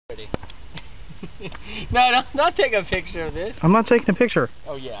No, don't take a picture of this. I'm not taking a picture.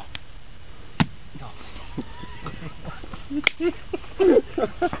 Oh, yeah.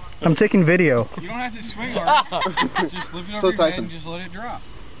 I'm taking video. You don't have to swing hard. Just lift it over your head and just let it drop.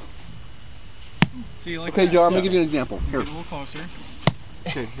 See, like okay, that. Joe, I'm going to give you an example. Here. Get a little closer.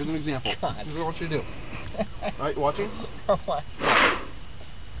 Okay, here's an example. God. Here's what I want you to do. Alright, you watching?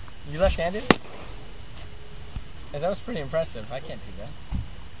 You left-handed? Yeah, that was pretty impressive. I can't do that.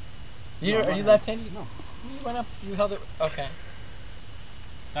 Are you left-handed? No. You went up, you held it. Okay.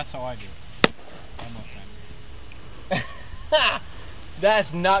 That's how I do it. I'm left-handed.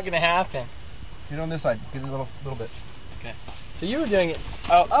 That's not going to happen. Get it on this side. Get it a little bit. Okay. So you were doing it.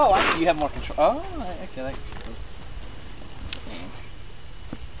 Oh, I see. You have more control. Oh, okay.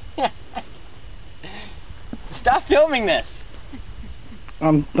 That Stop filming this.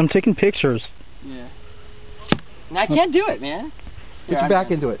 I'm taking pictures. Yeah. No, I can't do it, man. Put your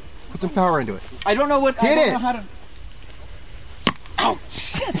back into it. Put some power into it. I don't know what. Hit I don't it. know how to. Ow!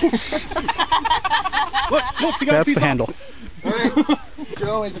 Shit! Look, you got That's the handle. Alright,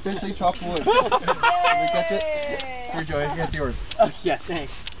 Joe is officially chopped wood. Can we catch it? Here, Joe, that's yours. Oh, yeah,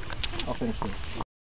 thanks. I'll finish this.